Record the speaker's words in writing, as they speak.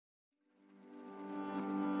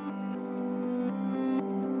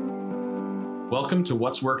Welcome to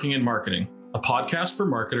What's Working in Marketing, a podcast for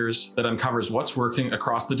marketers that uncovers what's working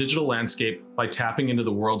across the digital landscape by tapping into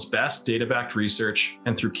the world's best data-backed research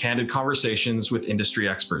and through candid conversations with industry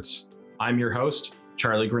experts. I'm your host,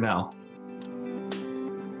 Charlie Grinnell.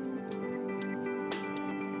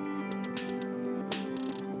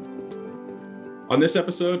 On this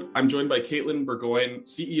episode, I'm joined by Caitlin Burgoyne,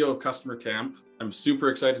 CEO of Customer Camp. I'm super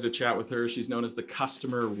excited to chat with her. She's known as the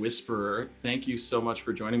Customer Whisperer. Thank you so much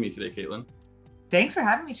for joining me today, Caitlin. Thanks for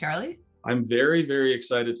having me, Charlie. I'm very, very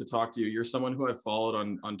excited to talk to you. You're someone who I've followed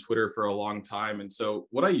on Twitter for a long time. And so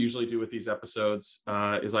what I usually do with these episodes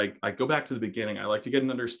is I go back to the beginning. I like to get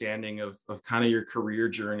an understanding of kind of your career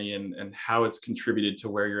journey and how it's contributed to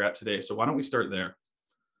where you're at today. So why don't we start there?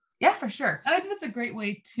 Yeah, for sure. And I think that's a great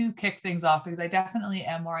way to kick things off because I definitely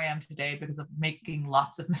am where I am today because of making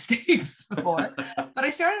lots of mistakes before. But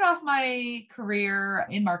I started off my career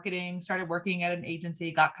in marketing, started working at an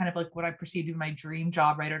agency, got kind of like what I perceived to be my dream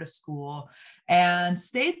job right out of school, and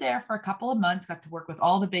stayed there for a couple of months, got to work with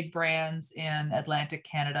all the big brands in Atlantic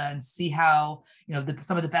Canada and see how,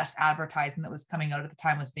 some of the best advertising that was coming out at the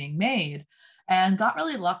time was being made. And got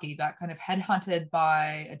really lucky, got kind of headhunted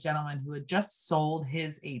by a gentleman who had just sold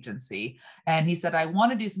his agency. And he said, I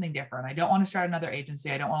want to do something different. I don't want to start another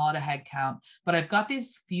agency. I don't want a lot of headcount, but I've got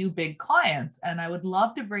these few big clients and I would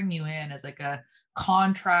love to bring you in as like a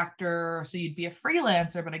contractor. So you'd be a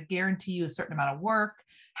freelancer, but I guarantee you a certain amount of work.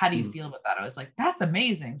 How do you feel about that? I was like, that's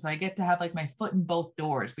amazing. So I get to have like my foot in both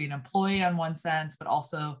doors, be an employee on one sense, but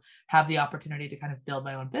also have the opportunity to kind of build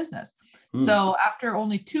my own business. So after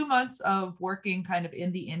only 2 months of working kind of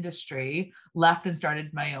in the industry, left and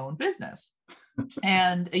started my own business.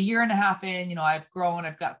 And a year and a half in, I've grown,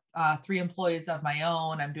 I've got 3 employees of my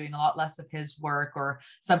own. I'm doing a lot less of his work or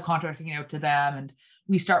subcontracting out to them. And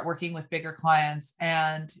we start working with bigger clients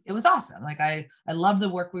and it was awesome. Like I love the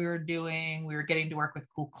work we were doing. We were getting to work with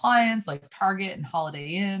cool clients like Target and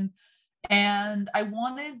Holiday Inn. And I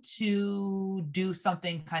wanted to do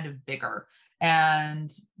something kind of bigger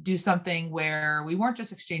and do something where we weren't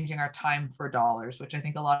just exchanging our time for dollars, which I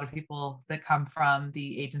think a lot of people that come from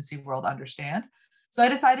the agency world understand. So I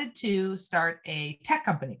decided to start a tech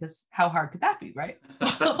company because how hard could that be, right?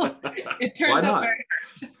 It turns out very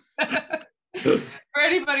hard. For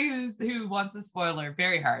anybody who wants a spoiler,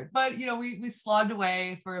 very hard. But we slogged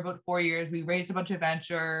away for about 4 years. We raised a bunch of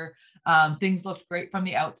venture. Things looked great from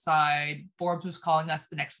the outside. Forbes was calling us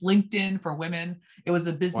the next LinkedIn for women. It was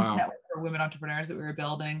a business network for women entrepreneurs that we were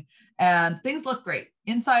building, and things looked great.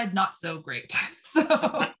 Inside, not so great.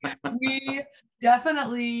 So we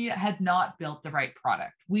definitely had not built the right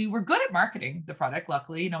product. We were good at marketing the product.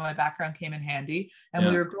 Luckily, my background came in handy and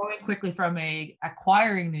we were growing quickly from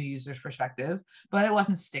acquiring new users perspective, but it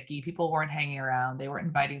wasn't sticky. People weren't hanging around. They weren't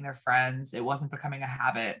inviting their friends. It wasn't becoming a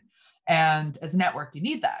habit. And as a network, you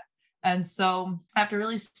need that. And so after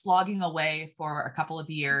really slogging away for a couple of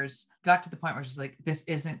years, got to the point where it's like, this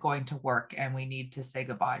isn't going to work and we need to say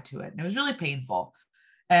goodbye to it. And it was really painful.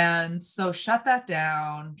 And so shut that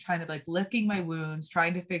down, trying to like licking my wounds,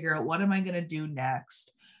 trying to figure out what am I going to do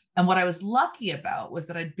next. And what I was lucky about was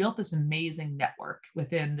that I'd built this amazing network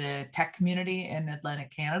within the tech community in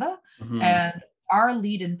Atlantic Canada. And our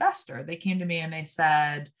lead investor, they came to me and they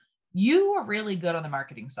said, you are really good on the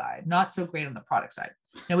marketing side, not so great on the product side.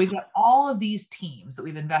 Now we've got all of these teams that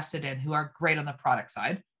we've invested in who are great on the product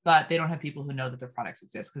side, but they don't have people who know that their products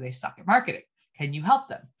exist because they suck at marketing. Can you help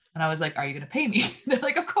them? And I was like, are you going to pay me? They're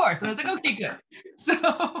like, of course. And I was like, okay, good.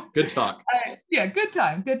 So good talk. Good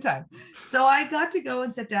time. So I got to go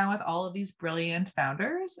and sit down with all of these brilliant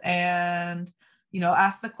founders and,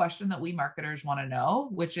 ask the question that we marketers want to know,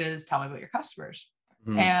 which is tell me about your customers.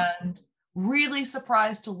 And really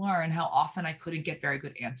surprised to learn how often I couldn't get very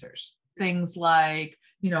good answers. Things like,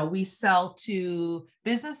 we sell to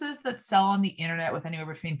businesses that sell on the internet with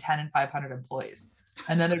anywhere between 10 and 500 employees.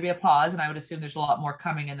 And then there'd be a pause and I would assume there's a lot more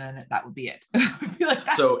coming and then that would be it. Be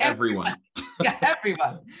like, so everyone. Yeah,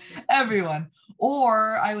 everyone.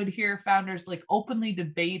 Or I would hear founders like openly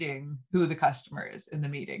debating who the customer is in the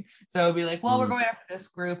meeting. So it'd be like, well, we're going after this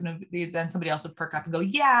group. And then somebody else would perk up and go,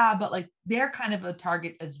 yeah, but like they're kind of a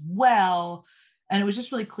target as well. And it was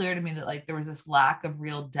just really clear to me that like there was this lack of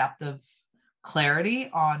real depth of clarity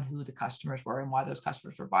on who the customers were and why those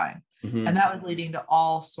customers were buying. And that was leading to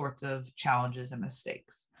all sorts of challenges and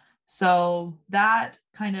mistakes. So that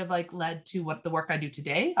kind of like led to what the work I do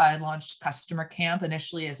today. I launched Customer Camp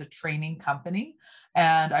initially as a training company,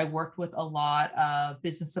 and I worked with a lot of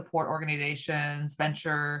business support organizations,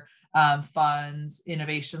 venture funds,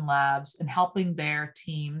 innovation labs, and helping their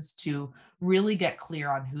teams to really get clear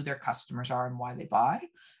on who their customers are and why they buy.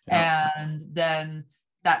 And then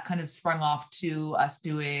that kind of sprung off to us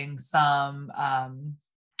doing some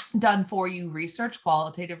done for you research,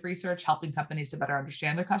 qualitative research, helping companies to better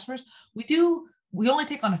understand their customers. We only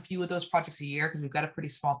take on a few of those projects a year because we've got a pretty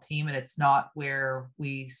small team and it's not where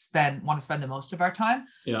we want to spend the most of our time.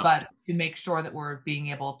 Yeah. But to make sure that we're being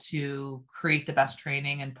able to create the best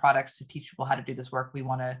training and products to teach people how to do this work, we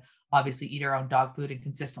want to obviously eat our own dog food and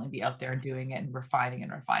consistently be out there and doing it and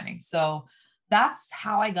refining. So that's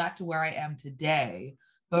how I got to where I am today.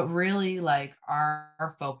 But really, like,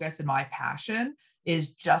 our focus and my passion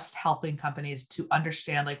is just helping companies to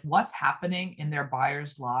understand like what's happening in their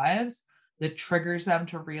buyers' lives that triggers them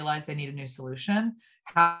to realize they need a new solution.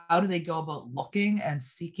 How do they go about looking and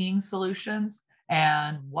seeking solutions,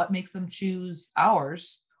 and what makes them choose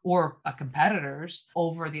ours or a competitor's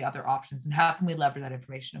over the other options? And how can we leverage that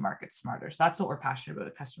information to market smarter? So that's what we're passionate about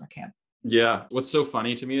at Customer Camp. Yeah. What's so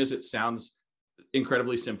funny to me is it sounds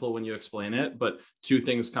incredibly simple when you explain it, but two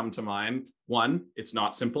things come to mind. One, it's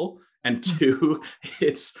not simple. And two,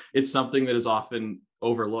 it's something that is often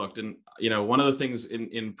overlooked. And, one of the things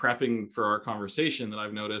in prepping for our conversation that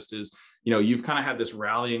I've noticed is, you've kind of had this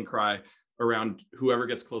rallying cry around whoever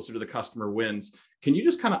gets closer to the customer wins. Can you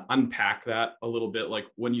just kind of unpack that a little bit? Like,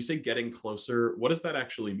 when you say getting closer, what does that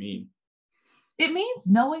actually mean? It means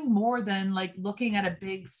knowing more than like looking at a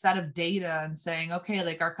big set of data and saying, okay,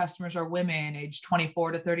 like our customers are women aged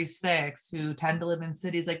 24 to 36 who tend to live in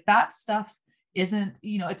cities. Like that stuff isn't,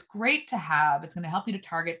 it's great to have. It's going to help you to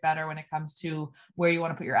target better when it comes to where you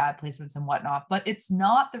want to put your ad placements and whatnot, but it's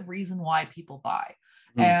not the reason why people buy.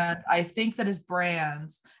 And I think that as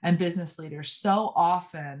brands and business leaders, so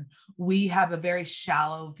often we have a very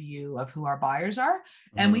shallow view of who our buyers are.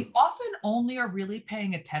 And we often only are really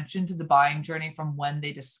paying attention to the buying journey from when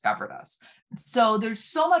they discovered us. So there's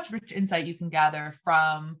so much rich insight you can gather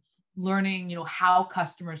from learning, how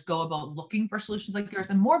customers go about looking for solutions like yours.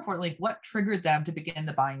 And more importantly, what triggered them to begin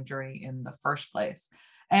the buying journey in the first place.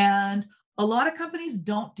 And a lot of companies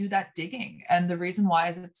don't do that digging. And the reason why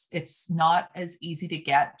is it's not as easy to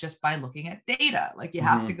get just by looking at data. Like you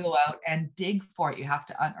have to go out and dig for it. You have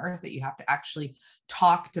to unearth it. You have to actually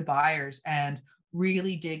talk to buyers and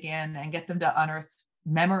really dig in and get them to unearth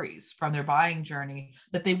memories from their buying journey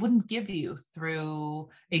that they wouldn't give you through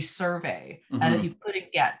a survey and that you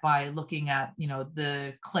couldn't get by looking at,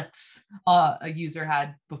 the clicks a user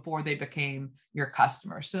had before they became your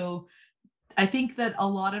customer. So I think that a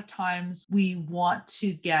lot of times we want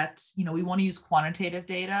to get, we want to use quantitative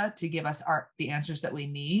data to give us the answers that we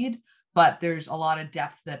need, but there's a lot of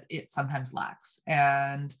depth that it sometimes lacks.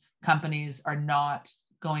 And companies are not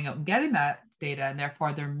going out and getting that data, and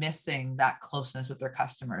therefore they're missing that closeness with their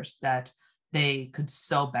customers that they could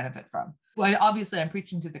so benefit from. Well, obviously I'm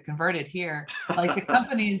preaching to the converted here. Like the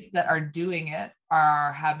companies that are doing it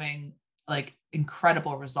are having like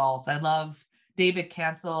incredible results. I love David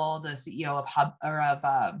Cancel, the CEO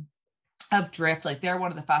of Drift. Like they're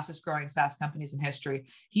one of the fastest growing SaaS companies in history.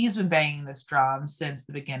 He's been banging this drum since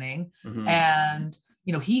the beginning. And,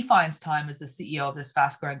 he finds time as the CEO of this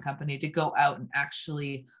fast growing company to go out and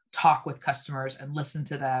actually talk with customers and listen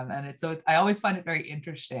to them. And I always find it very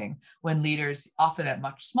interesting when leaders, often at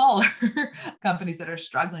much smaller companies that are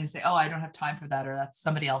struggling, say, oh, I don't have time for that, or that's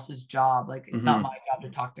somebody else's job. Like it's not my job to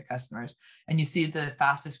talk to customers. And you see the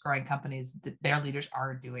fastest growing companies, their leaders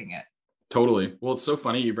are doing it. Totally. Well, it's so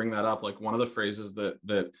funny you bring that up. Like one of the phrases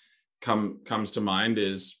that comes to mind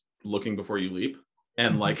is looking before you leap.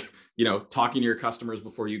 And like, talking to your customers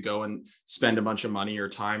before you go and spend a bunch of money or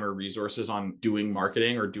time or resources on doing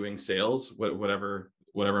marketing or doing sales, whatever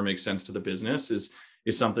makes sense to the business is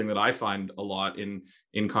something that I find a lot in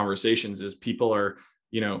conversations is people are,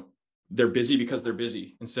 they're busy because they're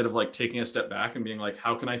busy instead of like taking a step back and being like,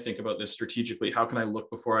 how can I think about this strategically? How can I look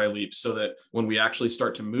before I leap so that when we actually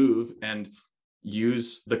start to move and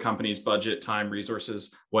use the company's budget, time, resources,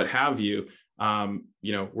 what have you,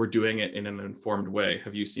 we're doing it in an informed way.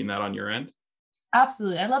 Have you seen that on your end?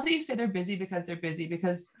 Absolutely. I love that you say they're busy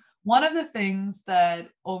because one of the things that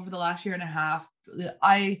over the last year and a half,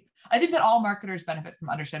 I think that all marketers benefit from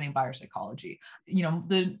understanding buyer psychology.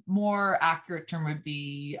 The more accurate term would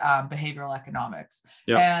be behavioral economics.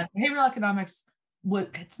 Yep. And behavioral economics,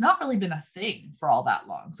 it's not really been a thing for all that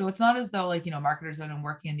long. So it's not as though marketers that have been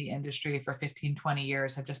working in the industry for 15, 20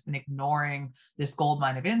 years have just been ignoring this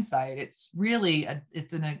goldmine of insight. It's really,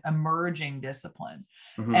 it's an emerging discipline.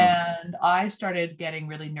 And I started getting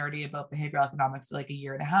really nerdy about behavioral economics like a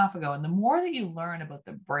year and a half ago. And the more that you learn about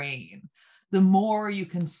the brain, the more you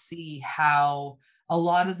can see how a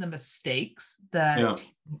lot of the mistakes that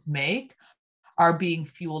teams make are being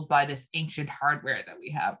fueled by this ancient hardware that we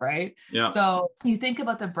have, right? Yeah. So you think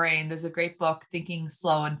about the brain, there's a great book, Thinking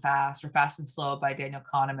Slow and Fast, or Fast and Slow, by Daniel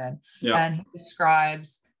Kahneman. Yeah. And he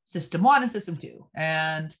describes system 1 and system 2.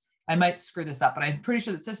 And I might screw this up, but I'm pretty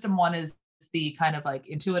sure that system 1 is the kind of like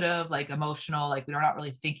intuitive, like emotional, like we're not really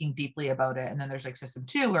thinking deeply about it. And then there's like system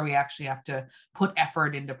 2, where we actually have to put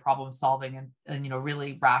effort into problem solving and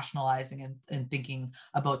really rationalizing and thinking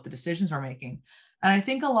about the decisions we're making. And I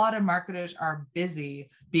think a lot of marketers are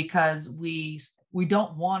busy because we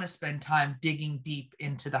don't want to spend time digging deep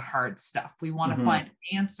into the hard stuff. We want to find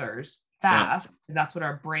answers fast, because that's what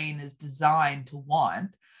our brain is designed to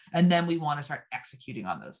want. And then we want to start executing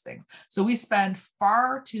on those things. So we spend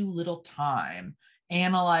far too little time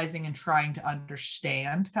analyzing and trying to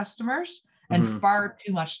understand customers, and far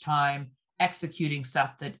too much time executing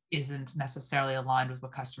stuff that isn't necessarily aligned with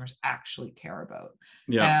what customers actually care about.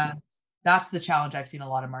 And that's the challenge I've seen a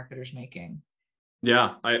lot of marketers making.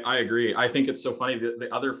 Yeah, I agree. I think it's so funny. The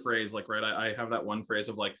other phrase, like, right, I have that one phrase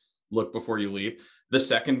of like, look before you leap. The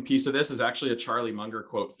second piece of this is actually a Charlie Munger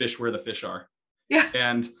quote, fish where the fish are. Yeah.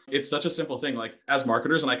 And it's such a simple thing. Like, as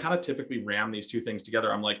marketers, and I kind of typically ram these two things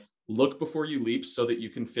together. I'm like, look before you leap so that you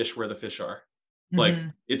can fish where the fish are. Like,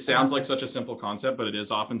 it sounds like such a simple concept, but it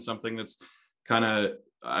is often something that's kind of,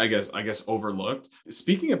 I guess overlooked.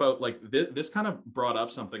 Speaking about like this kind of brought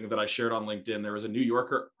up something that I shared on LinkedIn. There was a New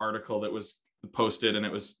Yorker article that was posted, and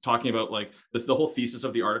it was talking about like the whole thesis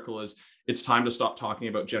of the article is it's time to stop talking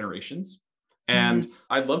about generations. And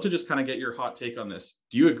I'd love to just kind of get your hot take on this.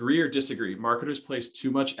 Do you agree or disagree? Marketers place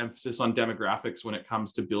too much emphasis on demographics when it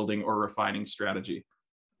comes to building or refining strategy.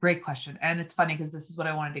 Great question. And it's funny because this is what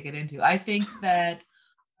I wanted to get into. I think that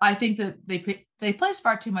they place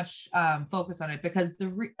far too much focus on it, because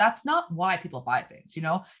that's not why people buy things. You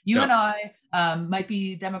know, you and I might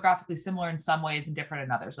be demographically similar in some ways and different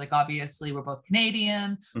in others. Like, obviously, we're both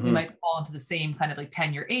Canadian. We might fall into the same kind of like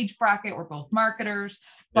 10-year age bracket. We're both marketers.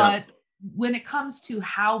 But when it comes to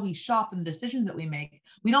how we shop and the decisions that we make,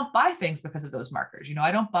 we don't buy things because of those markers. You know,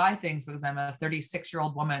 I don't buy things because I'm a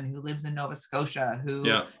 36-year-old woman who lives in Nova Scotia, who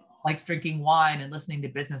likes drinking wine and listening to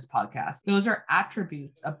business podcasts. Those are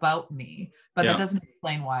attributes about me, but that doesn't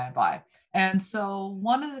explain why I buy. And so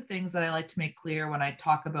one of the things that I like to make clear when I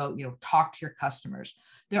talk about, talk to your customers,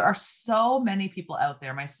 there are so many people out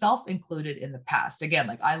there, myself included in the past. Again,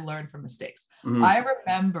 like, I learned from mistakes. I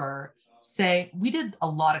remember we did a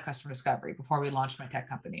lot of customer discovery before we launched my tech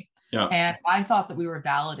company. And I thought that we were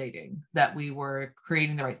validating that we were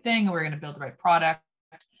creating the right thing and we were going to build the right product.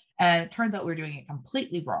 And it turns out we were doing it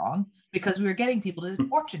completely wrong, because we were getting people to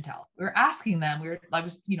fortune tell. We were asking them, I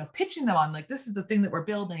was, pitching them on like, this is the thing that we're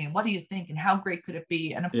building, and what do you think? And how great could it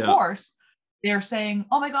be? And of course, they're saying,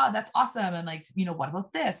 oh my God, that's awesome. And like, what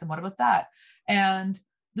about this? And what about that? And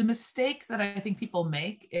the mistake that I think people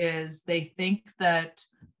make is they think that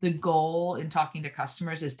the goal in talking to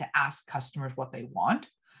customers is to ask customers what they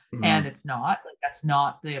want. And it's not. Like, that's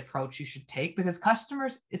not the approach you should take, because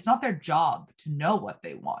customers, it's not their job to know what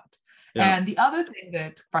they want. And the other thing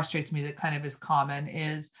that frustrates me that kind of is common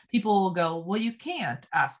is people will go, well, you can't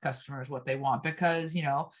ask customers what they want because,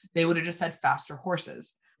 they would have just said faster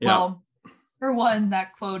horses. Well, for one,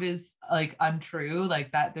 that quote is like untrue,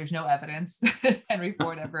 like that there's no evidence that Henry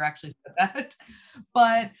Ford ever actually said that.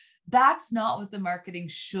 But that's not what the marketing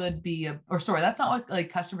should be, that's not what like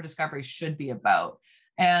customer discovery should be about.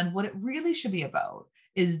 And what it really should be about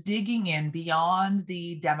is digging in beyond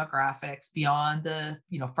the demographics, beyond the,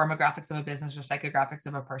 firmographics of a business or psychographics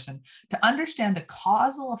of a person, to understand the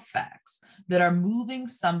causal effects that are moving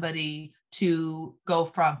somebody to go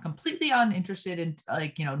from completely uninterested in,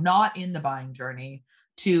 like, not in the buying journey,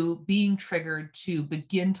 to being triggered to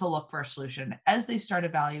begin to look for a solution. As they start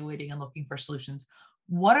evaluating and looking for solutions,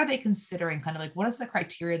 what are they considering? Kind of like, what is the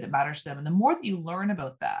criteria that matters to them? And the more that you learn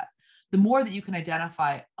about that, the more that you can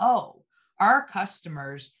identify, our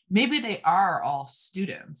customers, maybe they are all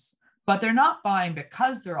students, but they're not buying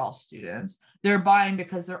because they're all students. They're buying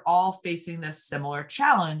because they're all facing this similar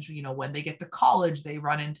challenge. When they get to college, they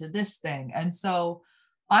run into this thing. And so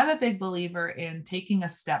I'm a big believer in taking a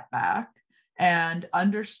step back and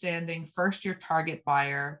understanding first your target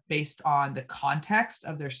buyer based on the context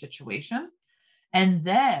of their situation. And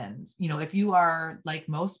then, if you are like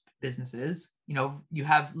most businesses, you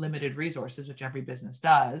have limited resources, which every business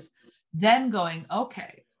does, then going,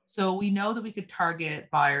 okay, so we know that we could target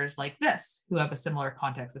buyers like this, who have a similar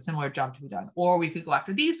context, a similar job to be done, or we could go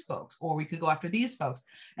after these folks, or we could go after these folks.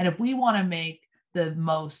 And if we want to make the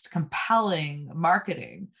most compelling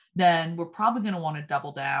marketing, then we're probably going to want to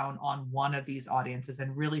double down on one of these audiences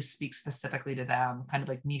and really speak specifically to them, kind of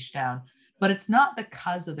like niche down. but it's not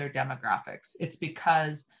because of their demographics. It's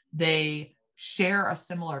because they share a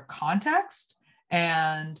similar context,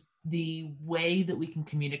 and the way that we can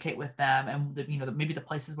communicate with them, and maybe the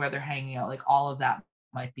places where they're hanging out, like all of that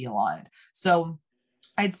might be aligned. So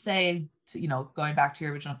I'd say, going back to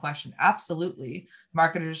your original question, absolutely.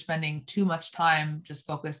 Marketers are spending too much time just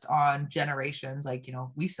focused on generations. Like,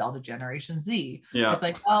 we sell to Generation Z. Yeah. It's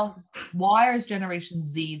like, well, why is Generation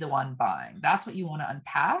Z the one buying? That's what you want to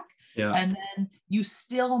unpack. Yeah. And then you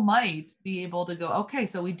still might be able to go, okay,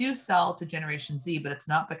 so we do sell to Generation Z, but it's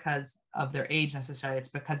not because of their age necessarily. It's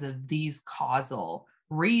because of these causal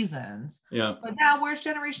reasons. Yeah. But now where's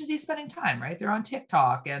Generation Z spending time, right? They're on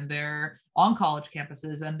TikTok and they're on college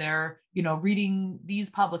campuses and they're, reading these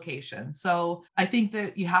publications. So I think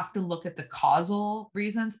that you have to look at the causal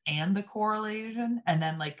reasons and the correlation, and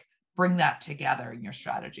then like bring that together in your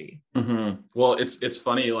strategy. Mm-hmm. Well, it's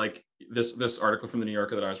funny, like this article from the New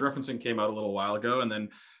Yorker that I was referencing came out a little while ago. And then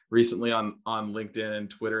recently on LinkedIn and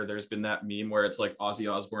Twitter, there's been that meme where it's like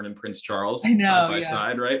Ozzy Osbourne and Prince Charles side by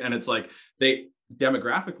side, right? And it's like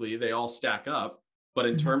demographically, they all stack up, but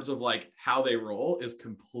in terms of like how they roll is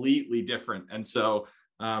completely different. And so,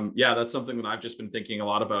 that's something that I've just been thinking a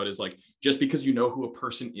lot about, is like, just because you know who a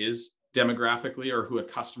person is demographically or who a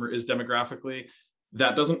customer is demographically,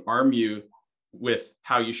 that doesn't arm you with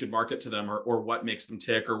how you should market to them or what makes them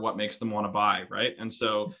tick or what makes them want to buy, right? And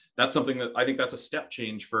so that's something that I think that's a step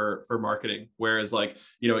change for marketing. Whereas like,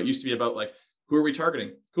 it used to be about like, who are we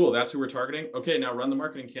targeting? Cool, that's who we're targeting. Okay, now run the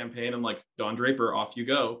marketing campaign and like Don Draper, off you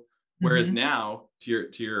go. Whereas now, to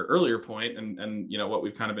your earlier point, and what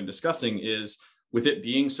we've kind of been discussing is, with it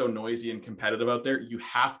being so noisy and competitive out there, you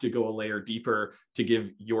have to go a layer deeper to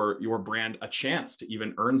give your brand a chance to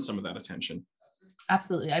even earn some of that attention.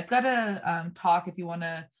 Absolutely. I've got a talk, if you want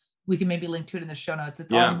to, we can maybe link to it in the show notes.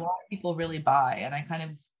 It's on why people really buy. And I kind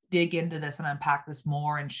of dig into this and unpack this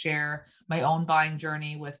more and share my own buying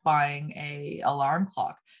journey with buying a alarm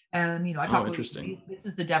clock. And, I talk about, this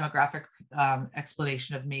is the demographic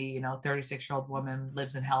explanation of me, 36-year-old woman,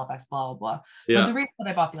 lives in Halifax, blah, blah, blah. Yeah. But the reason that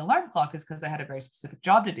I bought the alarm clock is because I had a very specific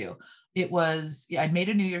job to do. It was, I'd made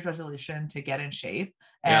a New Year's resolution to get in shape.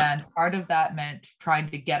 And part of that meant trying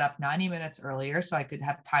to get up 90 minutes earlier so I could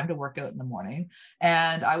have time to work out in the morning.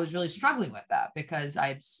 And I was really struggling with that because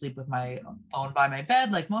I'd sleep with my phone by my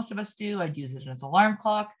bed, like most of us do. I'd use it as an alarm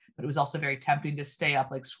clock, but it was also very tempting to stay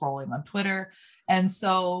up, like scrolling on Twitter. And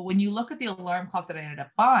so when you look at the alarm clock that I ended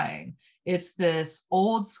up buying, it's this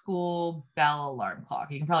old school Bell alarm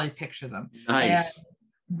clock. You can probably picture them. Nice. And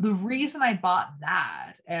the reason I bought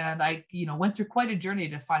that, and I, went through quite a journey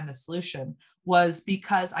to find the solution, was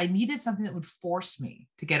because I needed something that would force me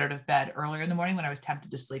to get out of bed earlier in the morning when I was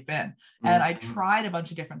tempted to sleep in. And I tried a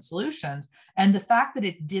bunch of different solutions. And the fact that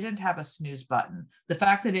it didn't have a snooze button, the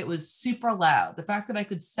fact that it was super loud, the fact that I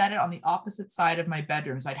could set it on the opposite side of my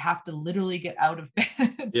bedroom, so I'd have to literally get out of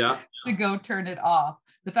bed to go turn it off.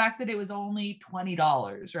 The fact that it was only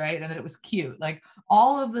 $20, right? And that it was cute, like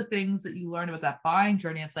all of the things that you learn about that buying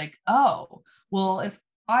journey. It's like, oh, well, if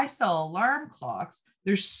I sell alarm clocks,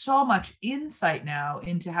 there's so much insight now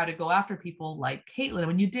into how to go after people like Caitlin.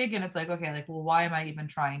 When you dig in, it's like, okay, like, well, why am I even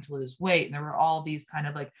trying to lose weight? And there were all these kind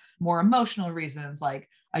of like more emotional reasons. Like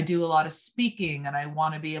I do a lot of speaking and I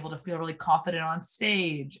want to be able to feel really confident on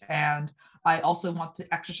stage. And I also want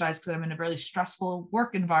to exercise because I'm in a really stressful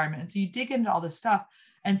work environment. And so you dig into all this stuff.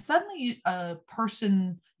 And suddenly a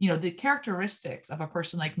person, the characteristics of a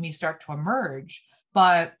person like me start to emerge,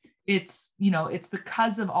 but it's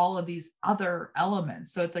because of all of these other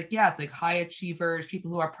elements. So it's like, it's like high achievers,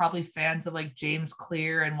 people who are probably fans of like James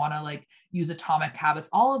Clear and want to like use Atomic Habits,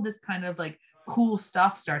 all of this kind of like cool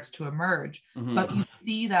stuff starts to emerge. But you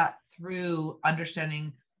see that through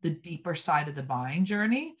understanding the deeper side of the buying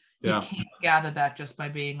journey. You can't gather that just by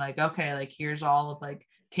being like, okay, like here's all of like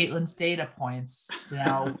Caitlin's data points.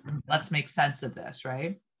 Now let's make sense of this,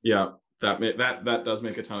 right? Yeah, that does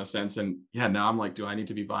make a ton of sense. And now I'm like, do I need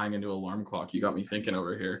to be buying into alarm clock? You got me thinking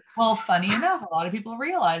over here. Well, funny enough, a lot of people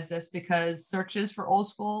realize this because searches for old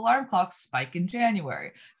school alarm clocks spike in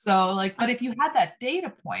January. So like, but if you had that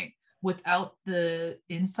data point without the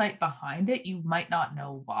insight behind it, you might not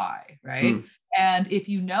know why, right? And if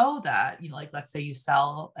you know that, like, let's say you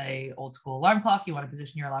sell a old school alarm clock, you want to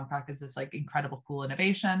position your alarm clock as this like incredible, cool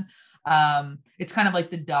innovation. It's kind of like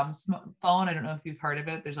the dumb phone. I don't know if you've heard of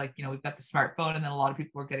it. There's like, we've got the smartphone, and then a lot of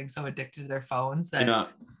people were getting so addicted to their phones that the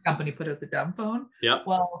company put out the dumb phone. Yeah.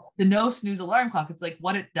 Well, the no snooze alarm clock, it's like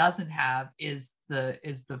what it doesn't have is the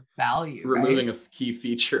value. Removing right? a key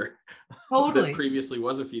feature Totally. that previously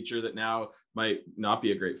was a feature that now might not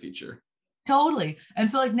be a great feature. Totally. And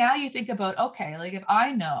so like now you think about, okay, like if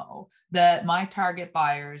I know that my target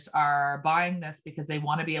buyers are buying this because they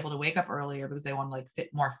want to be able to wake up earlier because they want to like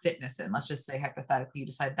fit more fitness in, let's just say hypothetically, you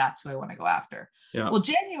decide that's who I want to go after. Yeah. Well,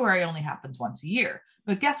 January only happens once a year,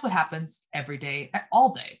 but guess what happens every day,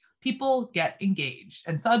 all day? People get engaged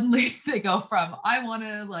and suddenly they go from, I want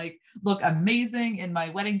to like look amazing in my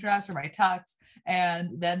wedding dress or my tux. And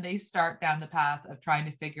then they start down the path of trying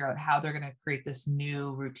to figure out how they're going to create this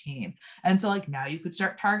new routine. And so like now you could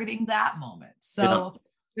start targeting that moment. Yeah. So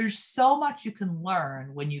there's so much you can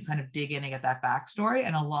learn when you kind of dig in and get that backstory.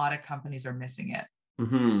 And a lot of companies are missing it.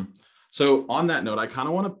 Mm-hmm. So on that note, I kind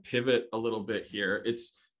of want to pivot a little bit here.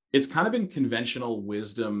 It's kind of been conventional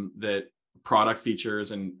wisdom that product features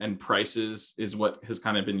and prices is what has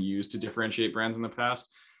kind of been used to differentiate brands in the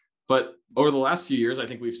past. But over the last few years, I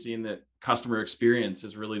think we've seen that customer experience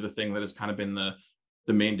is really the thing that has kind of been the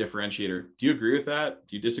main differentiator. Do you agree with that?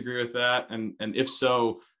 Do you disagree with that? And if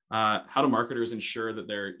so, how do marketers ensure that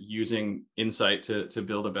they're using insight to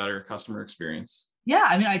build a better customer experience? Yeah,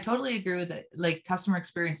 I mean, I totally agree with it. Like customer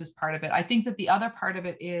experience is part of it. I think that the other part of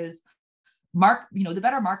it is the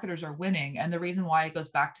better marketers are winning. And the reason why it goes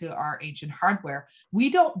back to our ancient hardware, we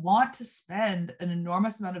don't want to spend an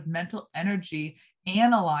enormous amount of mental energy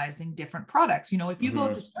analyzing different products. If you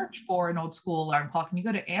go to search for an old school alarm clock and you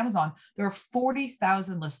go to Amazon, there are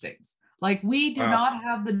 40,000 listings. Like we do Wow. not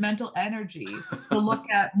have the mental energy to look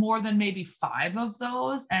at more than maybe 5 of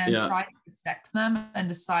those and Yeah. try to dissect them and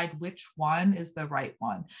decide which one is the right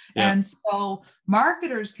one. Yeah. And so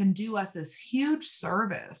marketers can do us this huge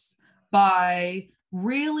service by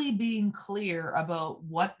really being clear about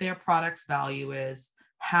what their product's value is,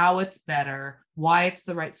 how it's better, why it's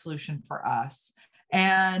the right solution for us,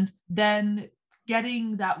 and then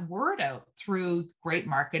getting that word out through great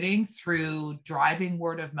marketing, through driving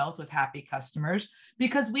word of mouth with happy customers,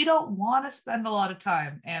 because we don't want to spend a lot of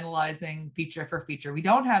time analyzing feature for feature. We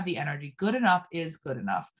don't have the energy. Good enough is good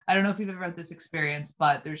enough. I don't know if you've ever had this experience,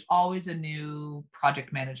 but there's always a new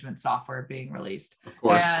project management software being released. Of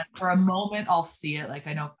course. And for a moment, I'll see it. Like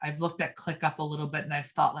I know I've looked at ClickUp a little bit and I've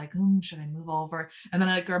thought like, should I move over? And then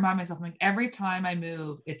I like remind myself, I'm like, every time I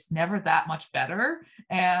move, it's never that much better.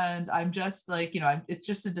 And I'm just like, it's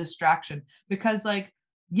just a distraction because like,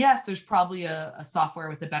 yes, there's probably a software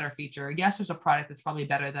with a better feature. Yes, there's a product that's probably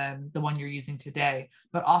better than the one you're using today,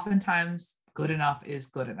 but oftentimes good enough is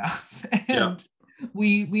good enough. And Yeah.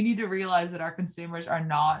 we need to realize that our consumers are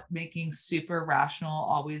not making super rational,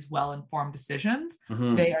 always well-informed decisions.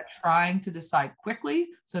 Mm-hmm. They are trying to decide quickly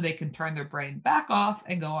so they can turn their brain back off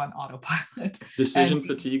and go on autopilot. Decision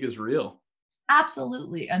fatigue is real.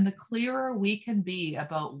 Absolutely. And the clearer we can be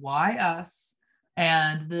about why us,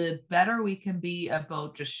 and the better we can be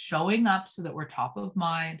about just showing up so that we're top of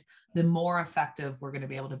mind, the more effective we're going to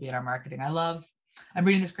be able to be in our marketing. I'm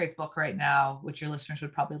reading this great book right now, which your listeners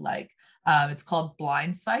would probably like. It's called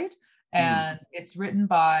Blindsight, and it's written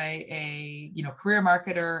by a career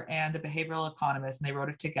marketer and a behavioral economist, and they wrote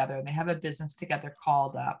it together. And they have a business together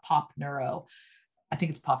called Pop Neuro. I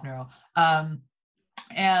think it's Pop Neuro.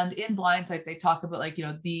 And in Blindsight, they talk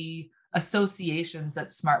about the associations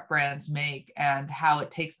that smart brands make and how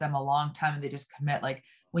it takes them a long time and they just commit. Like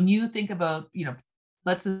when you think about,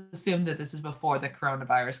 let's assume that this is before the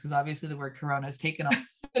coronavirus, because obviously the word Corona has taken on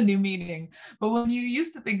a new meaning. But when you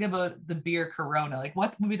used to think about the beer Corona, like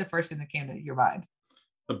what would be the first thing that came to your mind?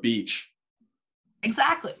 A beach.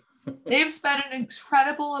 Exactly. They've spent an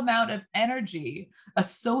incredible amount of energy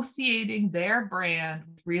associating their brand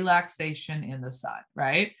with relaxation in the sun,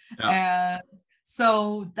 right? Yeah. And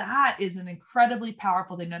so that is an incredibly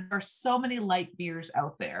powerful thing. And there are so many light beers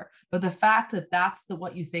out there, but the fact that that's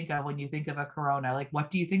what you think of when you think of a Corona, like what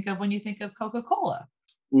do you think of when you think of Coca-Cola?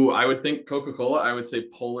 Ooh, I would think Coca-Cola. I would say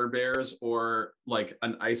polar bears or like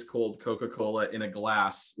an ice cold Coca-Cola in a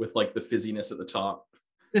glass with like the fizziness at the top.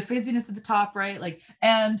 The fizziness at the top, right? Like,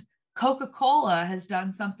 and Coca-Cola has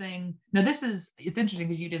done something. Now, it's interesting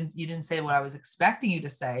because you didn't say what I was expecting you to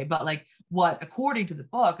say, but like what, according to the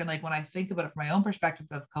book, and like when I think about it from my own perspective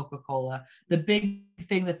of Coca-Cola, the big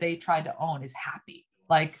thing that they tried to own is happy.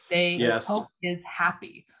 Like Coke is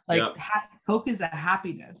happy. Like Coke is a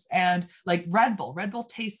happiness. And like Red Bull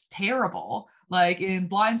tastes terrible. Like in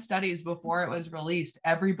blind studies before it was released,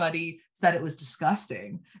 everybody said it was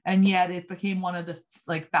disgusting. And yet it became one of the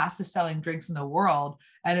fastest selling drinks in the world.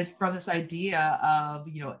 And it's from this idea of,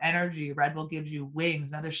 energy. Red Bull gives you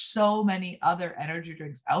wings. Now there's so many other energy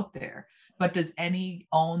drinks out there, but does any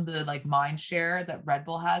own the mind share that Red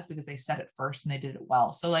Bull has because they said it first and they did it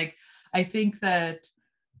well? So I think that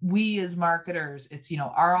we as marketers, it's,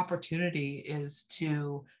 our opportunity is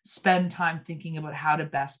to spend time thinking about how to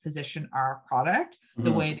best position our product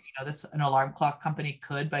the way that, this an alarm clock company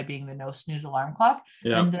could by being the no snooze alarm clock,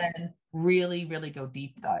 Yeah. and then really, really go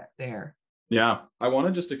deep there. Yeah, I want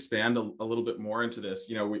to just expand a little bit more into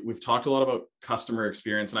this. We've talked a lot about customer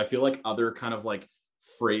experience, and I feel like other kind of like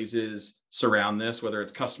phrases surround this, whether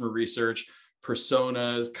it's customer research,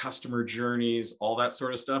 personas, customer journeys, all that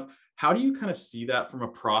sort of stuff. How do you kind of see that from a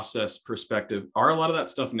process perspective? Are a lot of that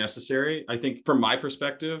stuff necessary? I think from my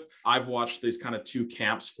perspective, I've watched these kind of two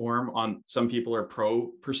camps form on some people are pro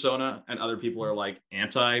persona and other people are like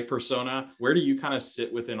anti persona. Where do you kind of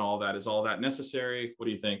sit within all that? Is all that necessary? What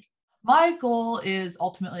do you think? My goal is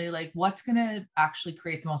ultimately like what's going to actually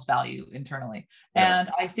create the most value internally. Yeah. And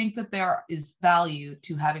I think that there is value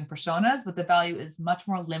to having personas, but the value is much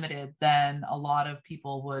more limited than a lot of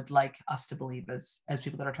people would like us to believe as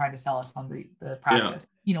people that are trying to sell us on the practice.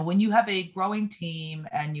 When you have a growing team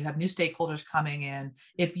and you have new stakeholders coming in,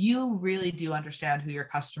 if you really do understand who your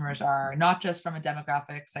customers are, not just from a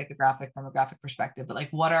demographic, psychographic, firmographic perspective, but like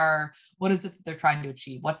what is it that they're trying to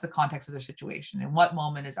achieve? What's the context of their situation? In what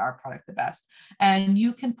moment is our product the best? And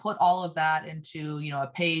you can put all of that into,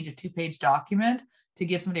 a 2-page document to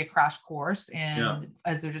give somebody a crash course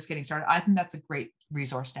as they're just getting started. I think that's a great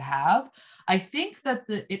resource to have. I think that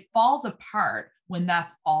it falls apart when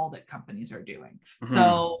that's all that companies are doing.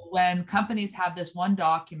 So when companies have this one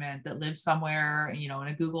document that lives somewhere, in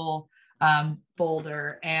a Google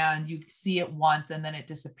folder, and you see it once and then it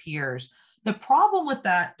disappears. The problem with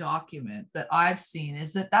that document that I've seen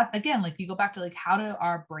is that again, like you go back to like, how do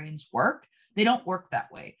our brains work? They don't work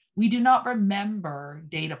that way. We do not remember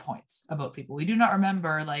data points about people. We do not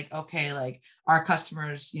remember like, okay, like our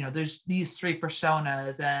customers, there's these 3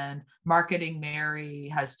 personas and marketing Mary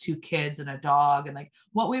has 2 kids and a dog. And like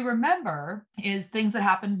what we remember is things that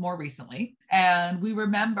happened more recently. And we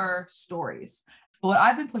remember stories. But what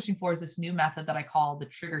I've been pushing for is this new method that I call the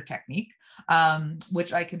trigger technique,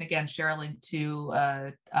 which I can, again, share a link to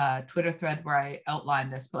a Twitter thread where I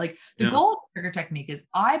outline this. But like the goal of the trigger technique is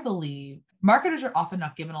I believe marketers are often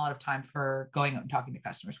not given a lot of time for going out and talking to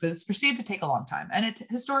customers because it's perceived to take a long time. And it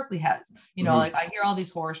historically has, like I hear all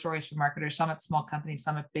these horror stories from marketers, some at small companies,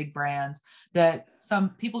 some at big brands, that some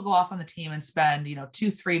people go off on the team and spend,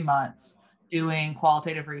 2-3 months doing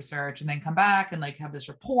qualitative research and then come back and like have this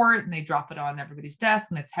report and they drop it on everybody's desk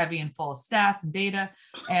and it's heavy and full of stats and data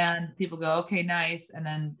and people go, okay, nice. And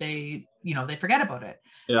then they forget about it.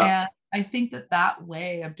 And I think that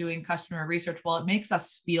way of doing customer research, well, it makes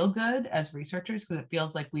us feel good as researchers because it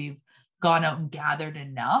feels like we've gone out and gathered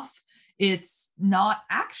enough. It's not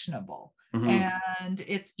actionable. And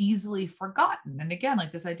it's easily forgotten. And again,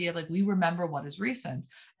 like this idea of like, we remember what is recent.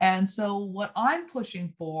 And so what I'm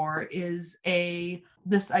pushing for is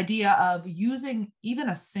this idea of using even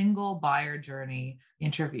a single buyer journey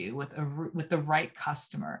interview with the right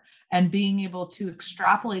customer and being able to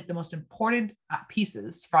extrapolate the most important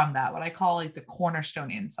pieces from that, what I call like the cornerstone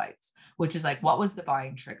insights, which is like, what was the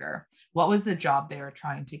buying trigger? What was the job they were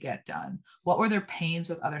trying to get done? What were their pains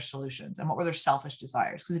with other solutions? And what were their selfish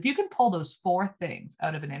desires? Because if you can pull those 4 things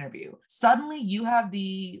out of an interview, suddenly you have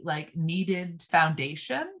the like needed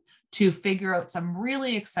foundation to figure out some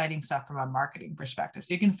really exciting stuff from a marketing perspective.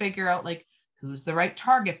 So you can figure out like, who's the right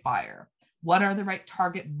target buyer? What are the right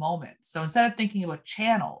target moments? So instead of thinking about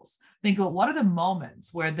channels, think about what are the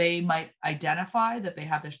moments where they might identify that they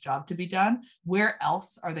have this job to be done? Where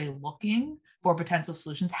else are they looking for potential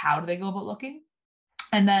solutions? How do they go about looking?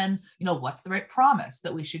 And then, what's the right promise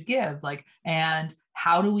that we should give? Like, and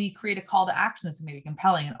how do we create a call to action that's going to be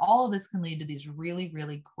compelling? And all of this can lead to these really,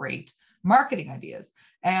 really great marketing ideas.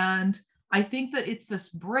 And I think that it's this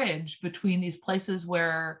bridge between these places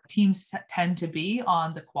where teams tend to be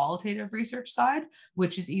on the qualitative research side,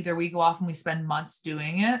 which is either we go off and we spend months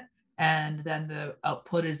doing it, and then the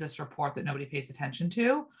output is this report that nobody pays attention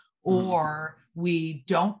to, or we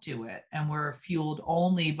don't do it and we're fueled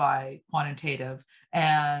only by quantitative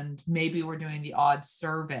and maybe we're doing the odd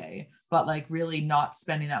survey, but like really not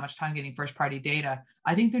spending that much time getting first party data.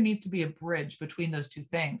 I think there needs to be a bridge between those 2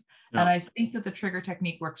 things. And I think that the trigger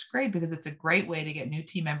technique works great because it's a great way to get new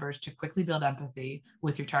team members to quickly build empathy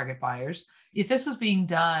with your target buyers. If this was being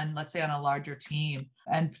done, let's say on a larger team,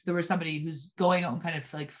 and there was somebody who's going out and kind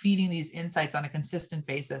of like feeding these insights on a consistent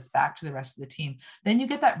basis back to the rest of the team, then you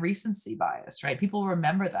get that recency bias, right? People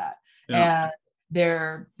remember that. And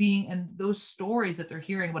they're and those stories that they're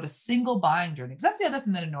hearing about a single buying journey, because that's the other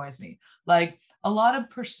thing that annoys me. Like a lot of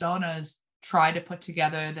personas try to put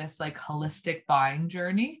together this like holistic buying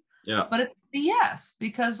journey, but it's BS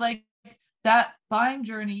because like that buying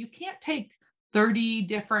journey, you can't take 30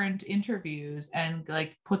 different interviews and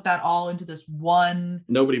like put that all into this one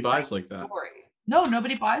Nobody buys like that. story. No,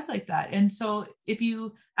 nobody buys like that. And so if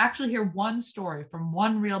you actually hear one story from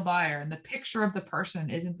one real buyer and the picture of the person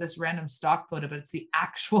isn't this random stock photo, but it's the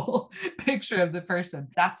actual picture of the person,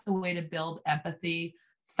 that's the way to build empathy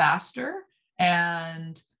faster.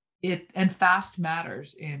 And fast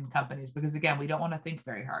matters in companies because again, we don't want to think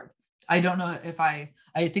very hard. I don't know if I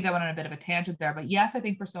think I went on a bit of a tangent there, but yes, I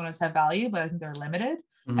think personas have value, but I think they're limited.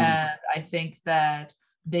 Mm-hmm. And I think that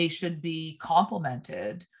they should be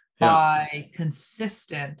complemented Yeah. by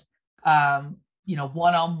consistent,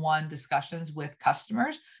 one-on-one discussions with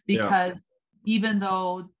customers, because even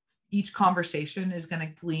though each conversation is going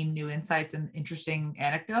to glean new insights and interesting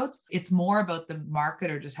anecdotes, it's more about the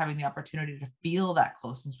marketer just having the opportunity to feel that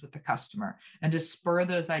closeness with the customer and to spur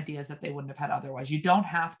those ideas that they wouldn't have had otherwise. You don't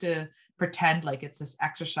have to pretend like it's this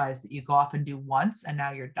exercise that you go off and do once and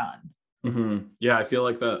now you're done. Mm-hmm. Yeah, I feel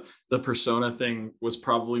like the persona thing was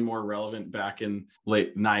probably more relevant back in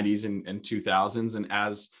late 90s and 2000s. And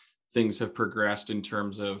as things have progressed in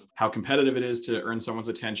terms of how competitive it is to earn someone's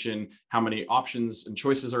attention, how many options and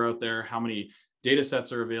choices are out there, how many data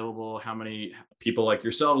sets are available, how many people like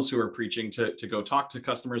yourselves who are preaching to go talk to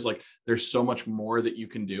customers, like there's so much more that you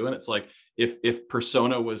can do. And it's like, if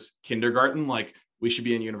persona was kindergarten, like we should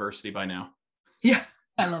be in university by now. Yeah,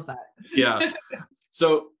 I love that. Yeah.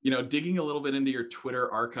 So, digging a little bit into your Twitter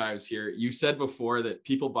archives here, you said before that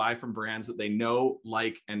people buy from brands that they know,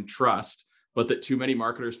 like, and trust, but that too many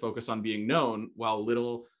marketers focus on being known while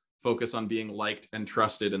little focus on being liked and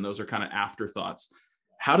trusted. And those are kind of afterthoughts.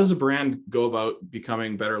 How does a brand go about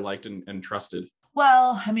becoming better liked and trusted?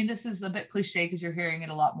 Well, I mean, this is a bit cliche because you're hearing it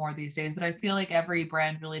a lot more these days, but I feel like every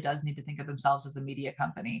brand really does need to think of themselves as a media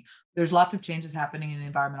company. There's lots of changes happening in the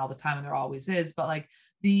environment all the time, and there always is, but like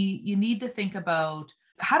you need to think about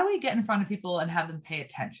how do we get in front of people and have them pay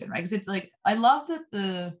attention, right? Because it's like, I love that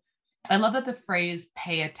the phrase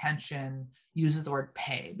pay attention uses the word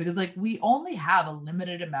pay, because like we only have a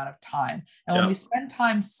limited amount of time. And when we spend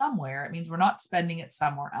time somewhere, it means we're not spending it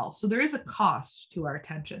somewhere else. So there is a cost to our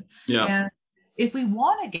attention. Yeah. And if we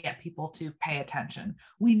want to get people to pay attention,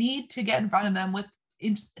 we need to get in front of them with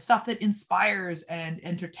stuff that inspires and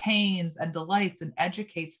entertains and delights and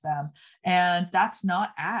educates them. And that's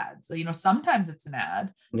not ads. So, sometimes it's an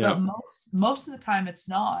ad, but most of the time it's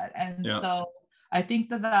not. And so I think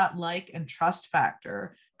that like and trust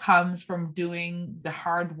factor comes from doing the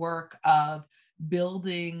hard work of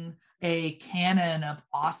building a canon of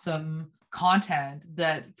awesome content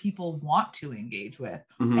that people want to engage with,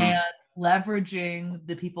 mm-hmm. and leveraging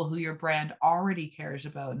the people who your brand already cares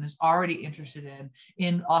about and is already interested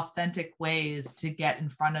in authentic ways to get in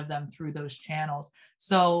front of them through those channels.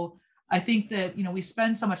 So I think that, we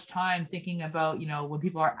spend so much time thinking about, when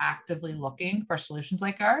people are actively looking for solutions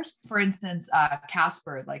like ours. For instance,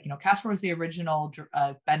 Casper, Casper was the original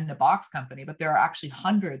bed in a box company, but there are actually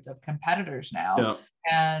hundreds of competitors now. Yeah.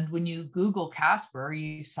 And when you Google Casper,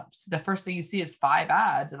 the first thing you see is 5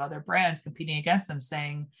 ads of other brands competing against them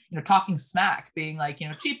saying, talking smack, being like,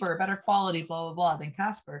 cheaper, better quality, blah, blah, blah, than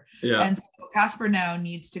Casper. Yeah. And so Casper now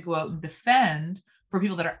needs to go out and defend for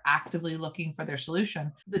people that are actively looking for their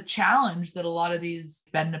solution. The challenge that a lot of these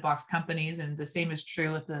bed in a box companies, and the same is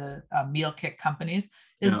true with the meal kit companies,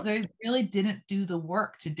 is they really didn't do the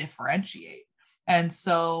work to differentiate. And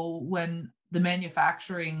so when the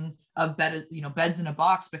manufacturing of beds in a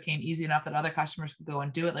box became easy enough that other customers could go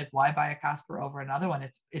and do it, like why buy a Casper over another one?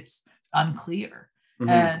 It's unclear. Mm-hmm.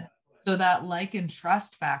 And so that like and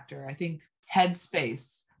trust factor, I think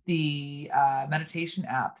Headspace, the meditation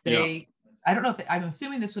app, I don't know I'm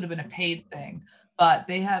assuming this would have been a paid thing, but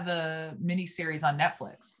they have a mini series on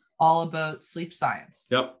Netflix all about sleep science.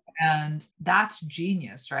 Yep. And that's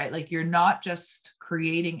genius, right? Like you're not just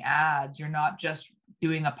creating ads, you're not just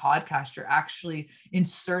doing a podcast, you're actually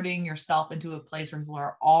inserting yourself into a place where people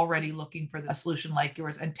are already looking for a solution like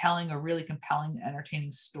yours and telling a really compelling,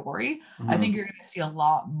 entertaining story. Mm-hmm. I think you're going to see a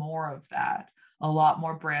lot more of that, a lot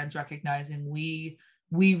more brands recognizing we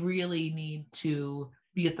really need to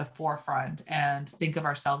be at the forefront and think of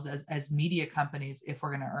ourselves as media companies if we're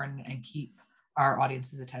going to earn and keep our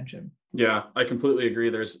audience's attention. Yeah, I completely agree.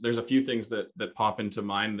 There's a few things that pop into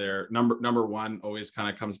mind there. Number one always kind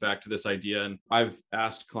of comes back to this idea, and I've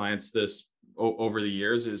asked clients this over the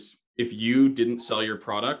years, is if you didn't sell your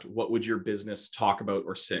product, what would your business talk about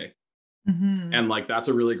or say? Mm-hmm. And like that's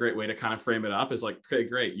a really great way to kind of frame it up, is like, okay,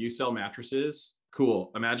 great, you sell mattresses,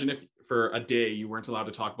 cool. Imagine if for a day you weren't allowed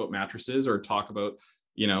to talk about mattresses or talk about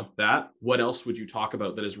that, what else would you talk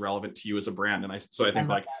about that is relevant to you as a brand? And I think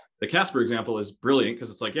like the Casper example is brilliant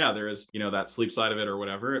because it's like, there is, that sleep side of it or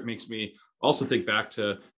whatever. It makes me also think back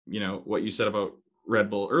to, what you said about Red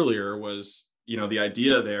Bull earlier was, the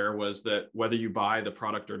idea there was that whether you buy the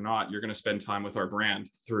product or not, you're going to spend time with our brand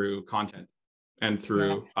through content and Yeah.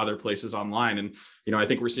 through other places online. And, I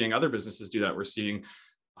think we're seeing other businesses do that. We're seeing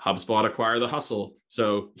HubSpot acquire The Hustle.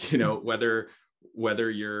 So, whether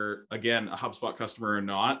you're, again, a HubSpot customer or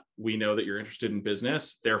not, we know that you're interested in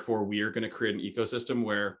business. Therefore, we are going to create an ecosystem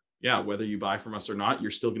where, yeah, whether you buy from us or not, you're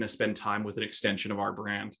still going to spend time with an extension of our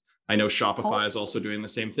brand. I know Shopify is also doing the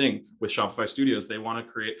same thing with Shopify Studios. They want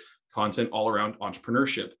to create content all around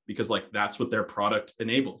entrepreneurship because that's what their product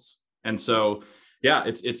enables. And so, yeah,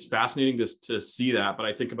 it's fascinating to see that. But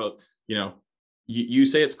I think about, you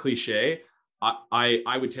say it's cliche.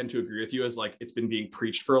 I would tend to agree with you as it's been being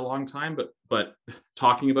preached for a long time, but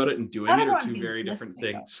talking about it and doing it are two very different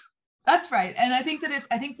things. That's right. And I think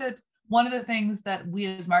that one of the things that we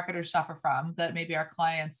as marketers suffer from that maybe our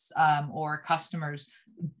clients or customers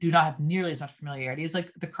do not have nearly as much familiarity is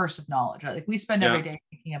the curse of knowledge, right? We spend every day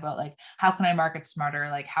thinking about how can I market smarter?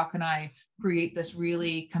 How can I create this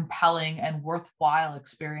really compelling and worthwhile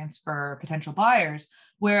experience for potential buyers?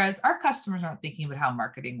 Whereas our customers aren't thinking about how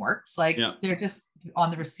marketing works. They're just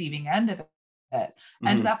on the receiving end of it.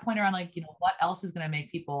 And to that point around what else is going to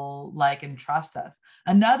make people like and trust us?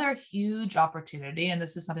 Another huge opportunity, and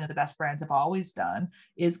this is something that the best brands have always done,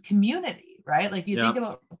 is community, right? You think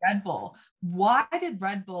about Red Bull. Why did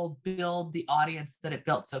Red Bull build the audience that it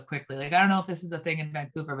built so quickly? I don't know if this is a thing in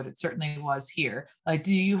Vancouver, but it certainly was here.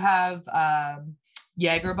 Do you have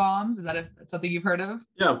Jaeger bombs? Is that something you've heard of?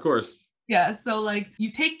 Yeah, of course. Yeah. So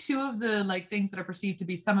you take two of the things that are perceived to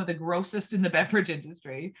be some of the grossest in the beverage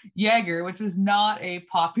industry, Jaeger, which was not a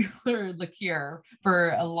popular liqueur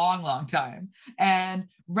for a long, long time, and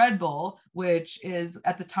Red Bull, which is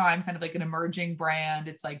at the time kind of an emerging brand.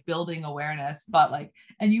 It's building awareness, but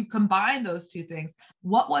and you combine those two things.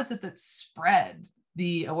 What was it that spread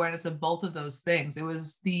the awareness of both of those things? It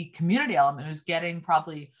was the community element. It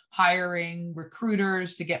was hiring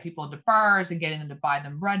recruiters to get people into bars and getting them to buy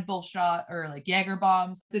them Red Bull shot or Jaeger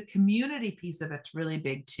bombs. The community piece of it's really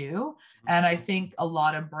big too. And I think a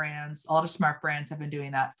lot of smart brands have been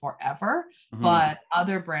doing that forever, but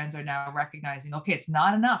other brands are now recognizing, okay, it's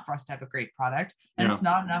not enough for us to have a great product, and it's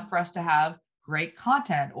not enough for us to have great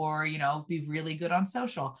content or, be really good on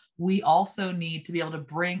social. We also need to be able to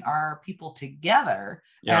bring our people together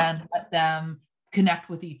and let them connect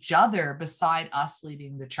with each other beside us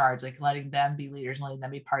leading the charge, letting them be leaders and letting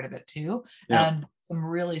them be part of it too. And some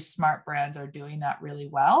really smart brands are doing that really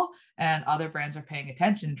well. And other brands are paying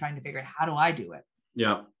attention and trying to figure out, how do I do it?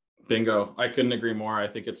 Yeah, bingo. I couldn't agree more. I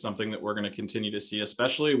think it's something that we're going to continue to see,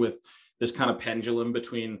 especially with this kind of pendulum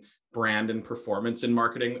between brand and performance in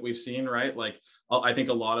marketing that we've seen, right? I think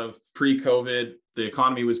a lot of pre-COVID, the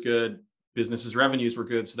economy was good, businesses' revenues were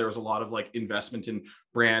good. So there was a lot of investment in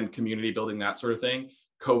brand, community building, that sort of thing.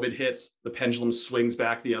 COVID hits, the pendulum swings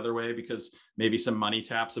back the other way because maybe some money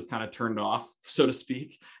taps have kind of turned off, so to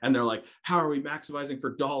speak. And they're how are we maximizing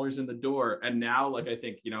for dollars in the door? And now, I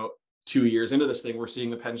think, 2 years into this thing, we're seeing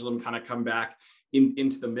the pendulum kind of come back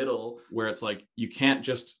into the middle, where it's you can't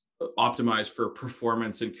just optimize for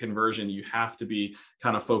performance and conversion. You have to be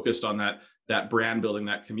kind of focused on that brand building,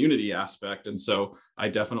 that community aspect. And so I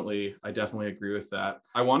definitely agree with that.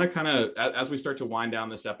 I want to kind of, as we start to wind down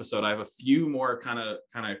this episode, I have a few more kind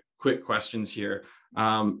of quick questions here.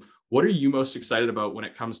 What are you most excited about when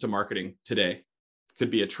it comes to marketing today?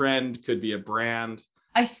 Could be a trend, could be a brand.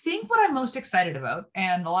 I think what I'm most excited about,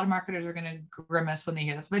 and a lot of marketers are going to grimace when they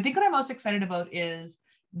hear this, but I think what I'm most excited about is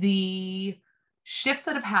the shifts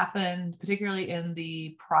that have happened, particularly in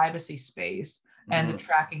the privacy space and the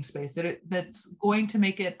tracking space, that's going to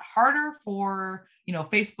make it harder for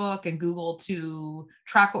Facebook and Google to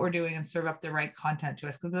track what we're doing and serve up the right content to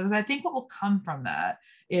us. Because I think what will come from that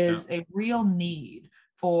is a real need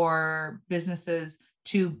for businesses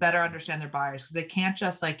to better understand their buyers, because they can't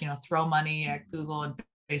just throw money at Google and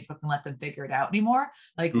Facebook and let them figure it out anymore.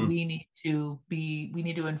 We need to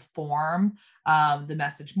inform the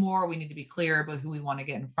message more. We need to be clear about who we want to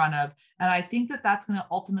get in front of. And I think that that's going to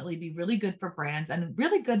ultimately be really good for brands and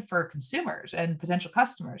really good for consumers and potential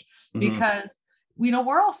customers, because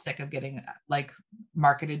we're all sick of getting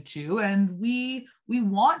marketed to, and we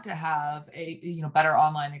want to have a better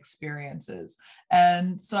online experiences.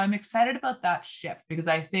 And so I'm excited about that shift, because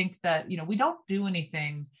I think that we don't do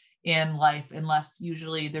anything in life unless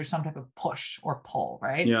usually there's some type of push or pull,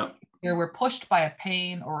 right? Yeah. Either we're pushed by a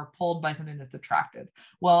pain or we're pulled by something that's attractive.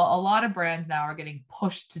 Well, a lot of brands now are getting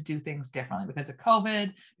pushed to do things differently because of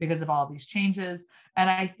COVID, because of all of these changes. And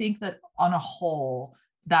I think that on a whole,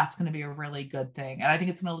 that's going to be a really good thing. And I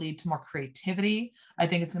think it's going to lead to more creativity. I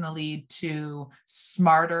think it's going to lead to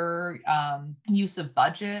smarter use of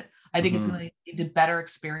budget. I think it's going to lead to better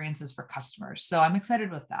experiences for customers. So I'm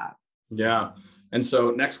excited with that. Yeah. And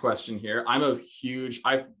so next question here.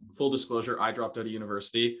 Full disclosure, I dropped out of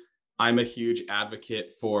university. I'm a huge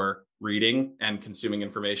advocate for reading and consuming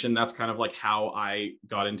information. That's kind of like how I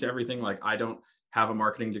got into everything. Like I don't have a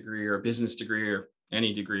marketing degree or a business degree or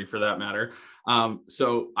any degree for that matter.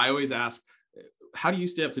 So I always ask, how do you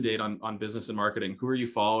stay up to date on business and marketing? Who are you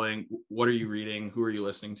following? What are you reading? Who are you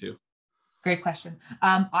listening to? Great question.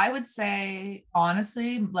 I would say,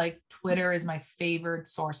 honestly, like Twitter is my favorite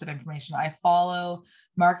source of information. I follow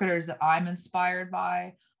marketers that I'm inspired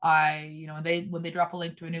by. When they drop a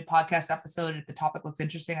link to a new podcast episode, if the topic looks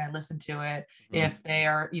interesting, I listen to it. If they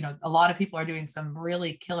are, a lot of people are doing some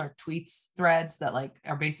really killer tweets threads that like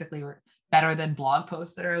are basically better than blog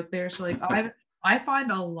posts that are out there. So like I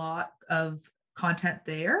find a lot of content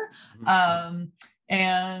there.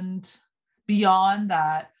 And beyond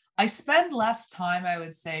that, I spend less time, I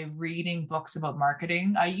would say, reading books about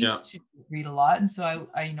marketing. I used to read a lot. And so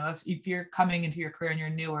I if you're coming into your career and you're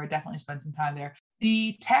newer, definitely spend some time there.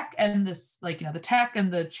 The tech and this, the tech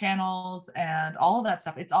and the channels and all of that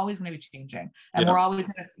stuff, it's always going to be changing. And you're always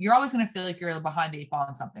going to feel like you're behind the 8 ball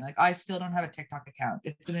on something. Like I still don't have a TikTok account.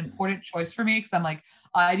 It's an important choice for me because I'm like,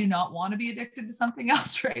 I do not want to be addicted to something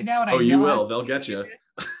else right now. And you will. They'll get you.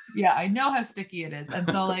 Yeah, I know how sticky it is. And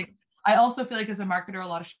so like, I also feel like as a marketer, a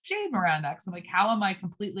lot of shame around that. Cause I'm like, how am I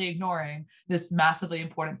completely ignoring this massively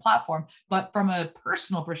important platform? But from a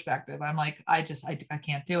personal perspective, I'm like, I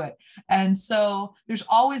can't do it. And so there's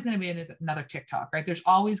always going to be another TikTok, right? There's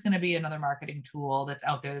always going to be another marketing tool that's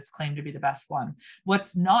out there that's claimed to be the best one.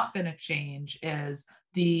 What's not going to change is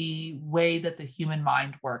the way that the human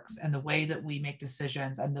mind works and the way that we make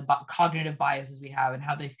decisions and the cognitive biases we have and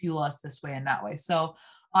how they fuel us this way and that way. So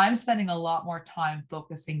I'm spending a lot more time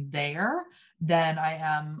focusing there than I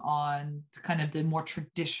am on kind of the more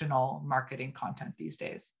traditional marketing content these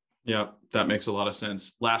days. Yeah, that makes a lot of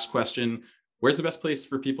sense. Last question. Where's the best place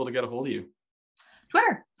for people to get a hold of you?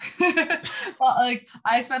 Twitter. Well, like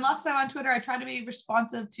I spend lots of time on Twitter. I try to be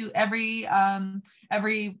responsive to every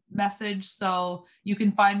message. So you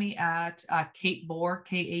can find me at Kate Bour,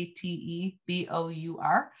 KATEBOUR.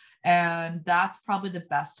 And that's probably the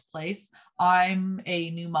best place. I'm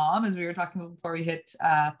a new mom, as we were talking about before we hit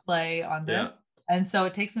play on this. Yeah. And so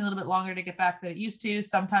it takes me a little bit longer to get back than it used to.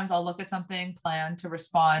 Sometimes I'll look at something, plan to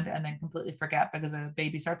respond, and then completely forget because a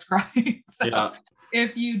baby starts crying. So yeah.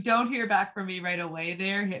 If you don't hear back from me right away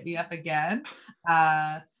there, hit me up again.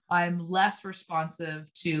 I'm less responsive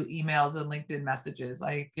to emails and LinkedIn messages.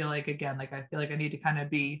 I feel like, I need to kind of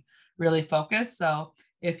be really focused. So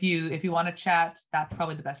if you want to chat, that's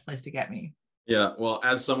probably the best place to get me. Yeah, well,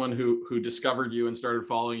 as someone who discovered you and started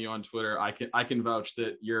following you on Twitter, I can vouch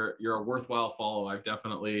that you're a worthwhile follow. I've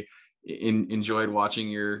definitely enjoyed watching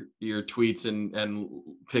your tweets and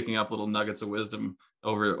picking up little nuggets of wisdom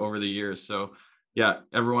over the years. So yeah,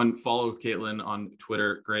 everyone follow Caitlin on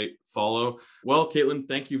Twitter. Great follow. Well, Caitlin,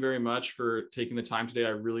 thank you very much for taking the time today. I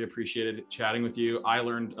really appreciated chatting with you. I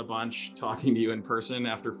learned a bunch talking to you in person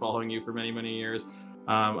after following you for many, many years.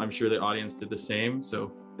 I'm sure the audience did the same.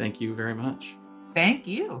 So thank you very much. Thank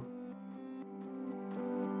you.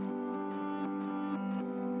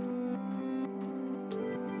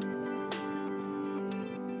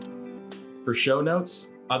 For show notes,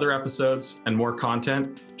 other episodes, and more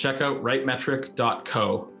content, check out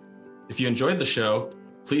rightmetric.co. If you enjoyed the show,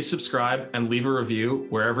 please subscribe and leave a review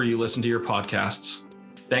wherever you listen to your podcasts.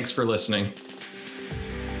 Thanks for listening.